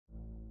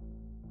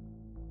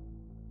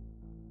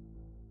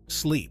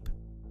Sleep.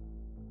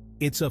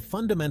 It's a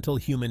fundamental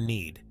human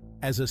need,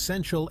 as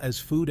essential as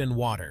food and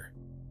water.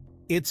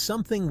 It's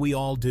something we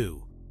all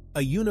do,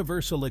 a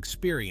universal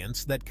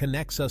experience that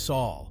connects us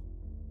all.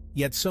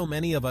 Yet so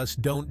many of us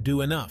don't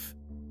do enough.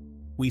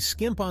 We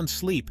skimp on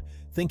sleep,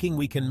 thinking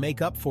we can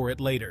make up for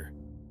it later.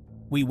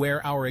 We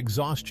wear our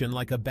exhaustion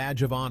like a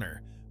badge of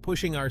honor,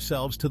 pushing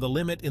ourselves to the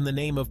limit in the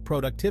name of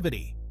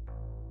productivity.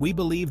 We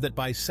believe that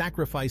by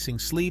sacrificing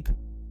sleep,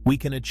 we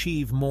can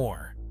achieve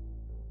more.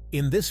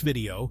 In this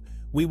video,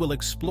 we will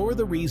explore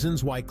the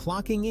reasons why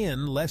clocking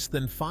in less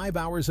than 5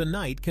 hours a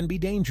night can be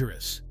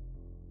dangerous.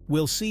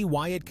 We'll see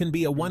why it can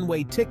be a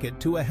one-way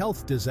ticket to a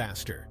health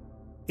disaster.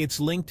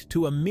 It's linked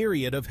to a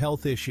myriad of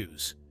health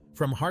issues,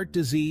 from heart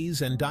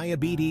disease and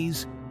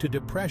diabetes to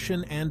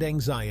depression and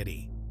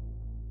anxiety.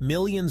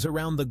 Millions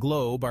around the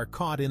globe are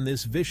caught in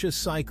this vicious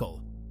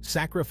cycle,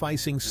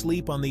 sacrificing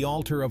sleep on the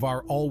altar of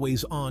our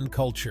always-on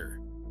culture.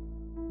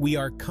 We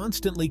are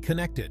constantly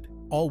connected,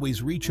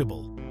 always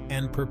reachable,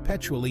 and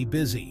perpetually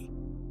busy.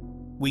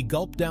 We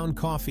gulp down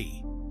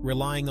coffee,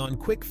 relying on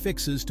quick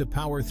fixes to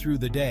power through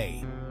the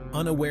day,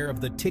 unaware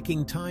of the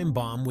ticking time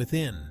bomb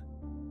within.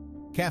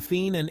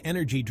 Caffeine and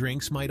energy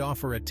drinks might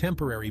offer a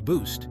temporary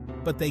boost,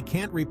 but they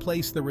can't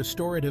replace the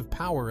restorative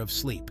power of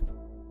sleep.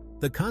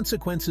 The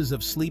consequences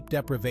of sleep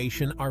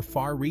deprivation are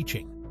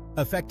far-reaching,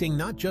 affecting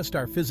not just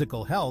our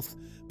physical health,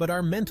 but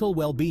our mental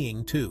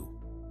well-being too.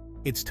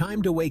 It's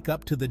time to wake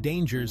up to the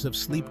dangers of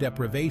sleep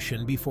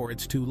deprivation before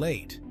it's too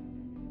late.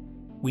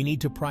 We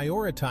need to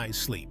prioritize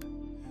sleep,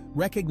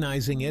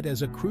 recognizing it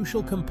as a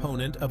crucial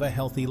component of a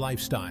healthy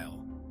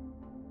lifestyle.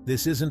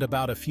 This isn't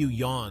about a few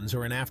yawns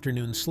or an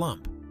afternoon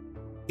slump.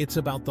 It's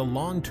about the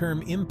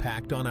long-term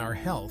impact on our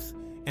health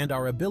and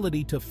our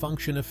ability to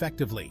function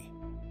effectively.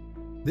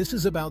 This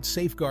is about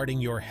safeguarding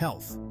your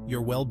health,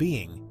 your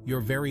well-being, your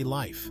very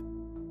life.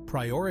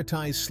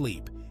 Prioritize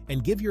sleep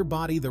and give your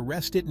body the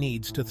rest it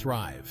needs to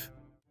thrive.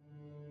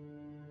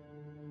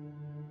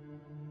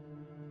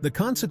 The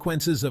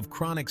consequences of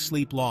chronic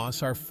sleep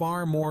loss are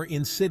far more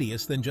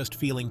insidious than just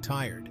feeling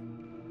tired.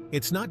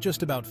 It's not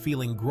just about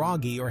feeling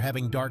groggy or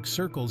having dark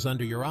circles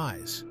under your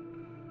eyes.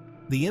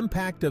 The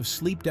impact of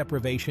sleep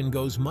deprivation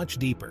goes much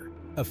deeper,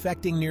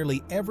 affecting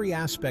nearly every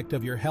aspect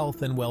of your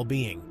health and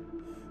well-being.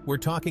 We're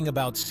talking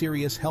about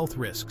serious health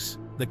risks,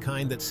 the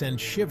kind that send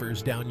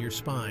shivers down your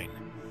spine.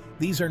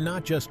 These are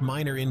not just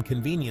minor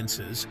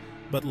inconveniences,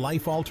 but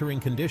life-altering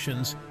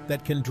conditions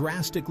that can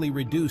drastically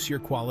reduce your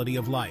quality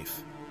of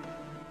life.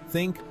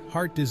 Think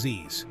heart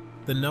disease,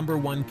 the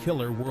 #1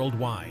 killer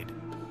worldwide.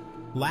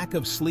 Lack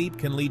of sleep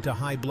can lead to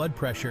high blood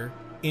pressure,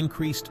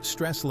 increased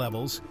stress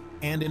levels,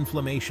 and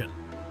inflammation,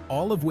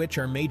 all of which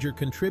are major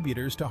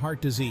contributors to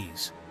heart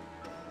disease.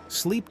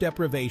 Sleep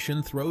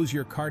deprivation throws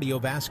your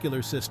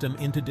cardiovascular system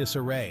into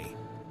disarray,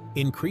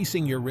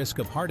 increasing your risk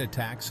of heart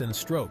attacks and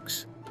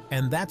strokes.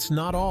 And that's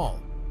not all.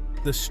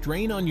 The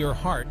strain on your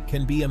heart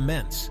can be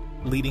immense,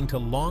 leading to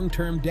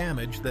long-term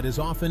damage that is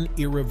often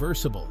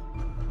irreversible.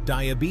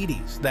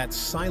 Diabetes, that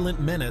silent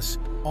menace,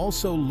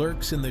 also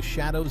lurks in the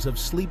shadows of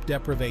sleep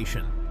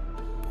deprivation.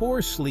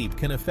 Poor sleep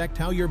can affect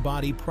how your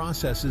body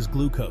processes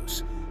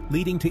glucose,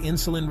 leading to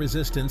insulin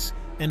resistance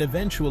and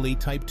eventually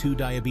type 2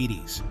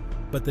 diabetes.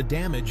 But the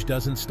damage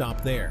doesn't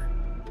stop there.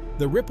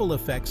 The ripple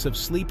effects of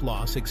sleep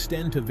loss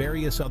extend to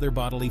various other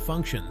bodily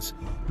functions,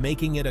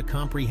 making it a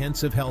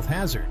comprehensive health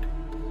hazard.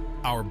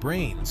 Our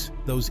brains,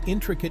 those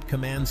intricate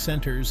command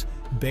centers,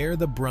 bear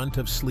the brunt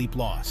of sleep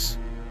loss.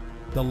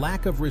 The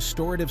lack of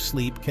restorative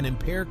sleep can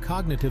impair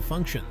cognitive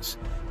functions,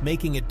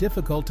 making it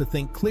difficult to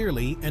think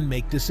clearly and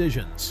make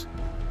decisions.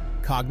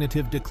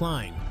 Cognitive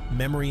decline,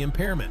 memory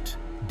impairment,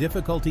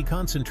 difficulty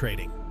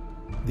concentrating.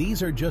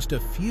 These are just a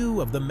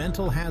few of the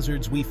mental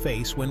hazards we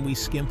face when we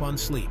skimp on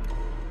sleep.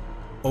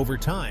 Over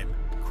time,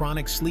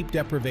 chronic sleep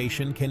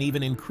deprivation can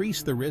even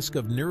increase the risk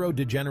of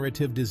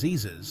neurodegenerative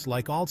diseases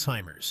like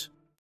Alzheimer's.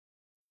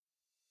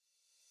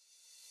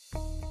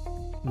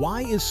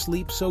 Why is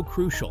sleep so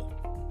crucial?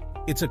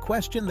 It's a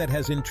question that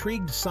has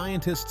intrigued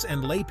scientists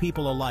and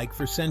laypeople alike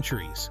for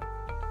centuries.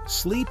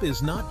 Sleep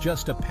is not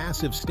just a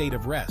passive state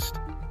of rest,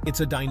 it's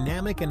a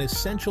dynamic and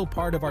essential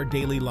part of our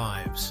daily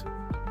lives.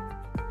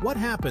 What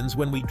happens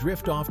when we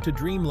drift off to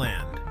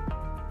dreamland?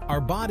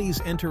 Our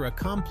bodies enter a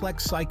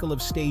complex cycle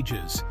of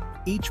stages,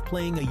 each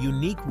playing a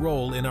unique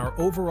role in our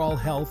overall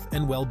health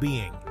and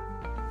well-being.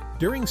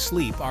 During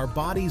sleep, our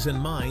bodies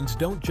and minds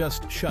don't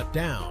just shut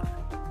down,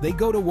 they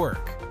go to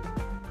work.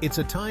 It's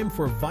a time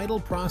for vital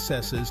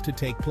processes to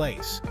take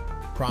place,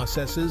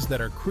 processes that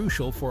are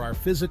crucial for our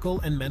physical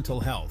and mental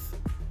health.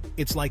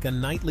 It's like a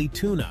nightly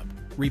tune-up,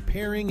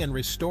 repairing and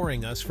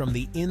restoring us from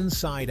the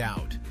inside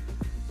out.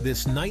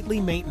 This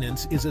nightly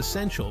maintenance is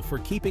essential for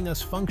keeping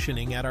us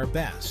functioning at our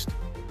best.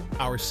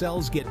 Our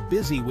cells get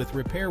busy with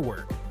repair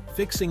work,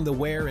 fixing the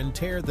wear and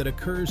tear that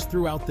occurs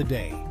throughout the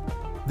day.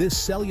 This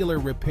cellular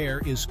repair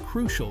is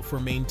crucial for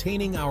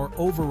maintaining our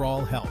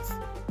overall health.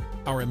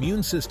 Our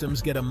immune systems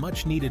get a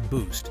much-needed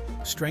boost,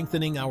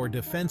 strengthening our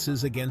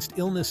defenses against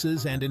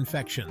illnesses and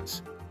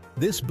infections.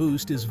 This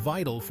boost is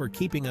vital for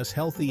keeping us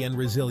healthy and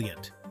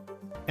resilient.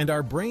 and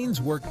our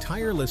brains work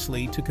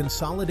tirelessly to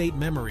consolidate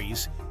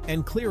memories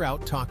and clear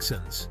out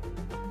toxins.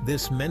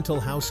 This mental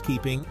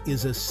housekeeping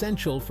is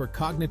essential for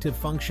cognitive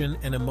function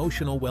and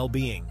emotional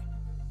well-being.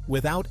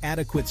 Without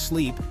adequate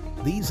sleep,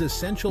 these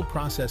essential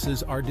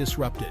processes are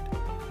disrupted,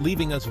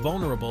 leaving us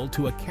vulnerable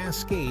to a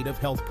cascade of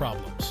health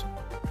problems.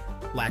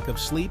 Lack of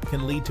sleep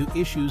can lead to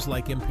issues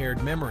like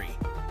impaired memory,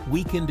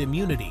 weakened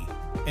immunity,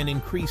 and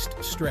increased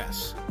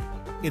stress.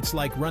 It's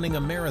like running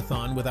a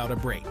marathon without a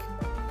break.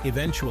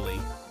 Eventually,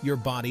 your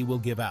body will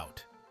give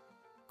out.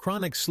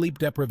 Chronic sleep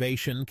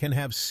deprivation can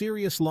have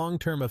serious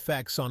long-term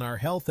effects on our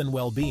health and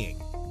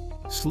well-being.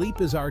 Sleep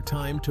is our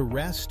time to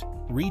rest,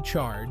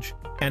 recharge,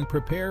 and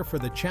prepare for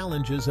the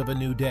challenges of a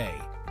new day.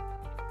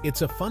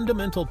 It's a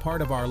fundamental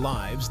part of our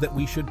lives that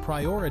we should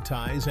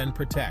prioritize and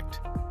protect.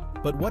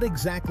 But what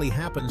exactly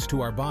happens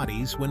to our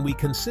bodies when we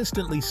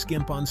consistently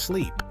skimp on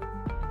sleep?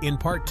 In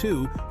Part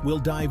 2, we'll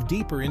dive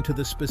deeper into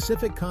the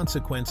specific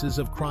consequences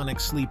of chronic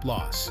sleep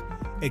loss,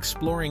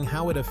 exploring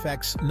how it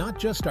affects not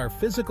just our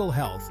physical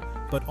health,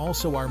 but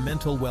also our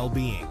mental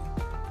well-being.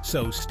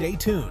 So stay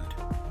tuned.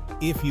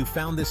 If you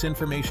found this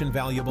information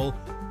valuable,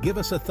 give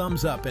us a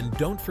thumbs up and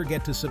don't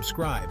forget to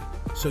subscribe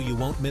so you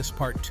won't miss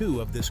Part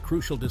 2 of this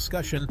crucial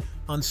discussion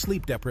on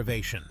sleep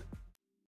deprivation.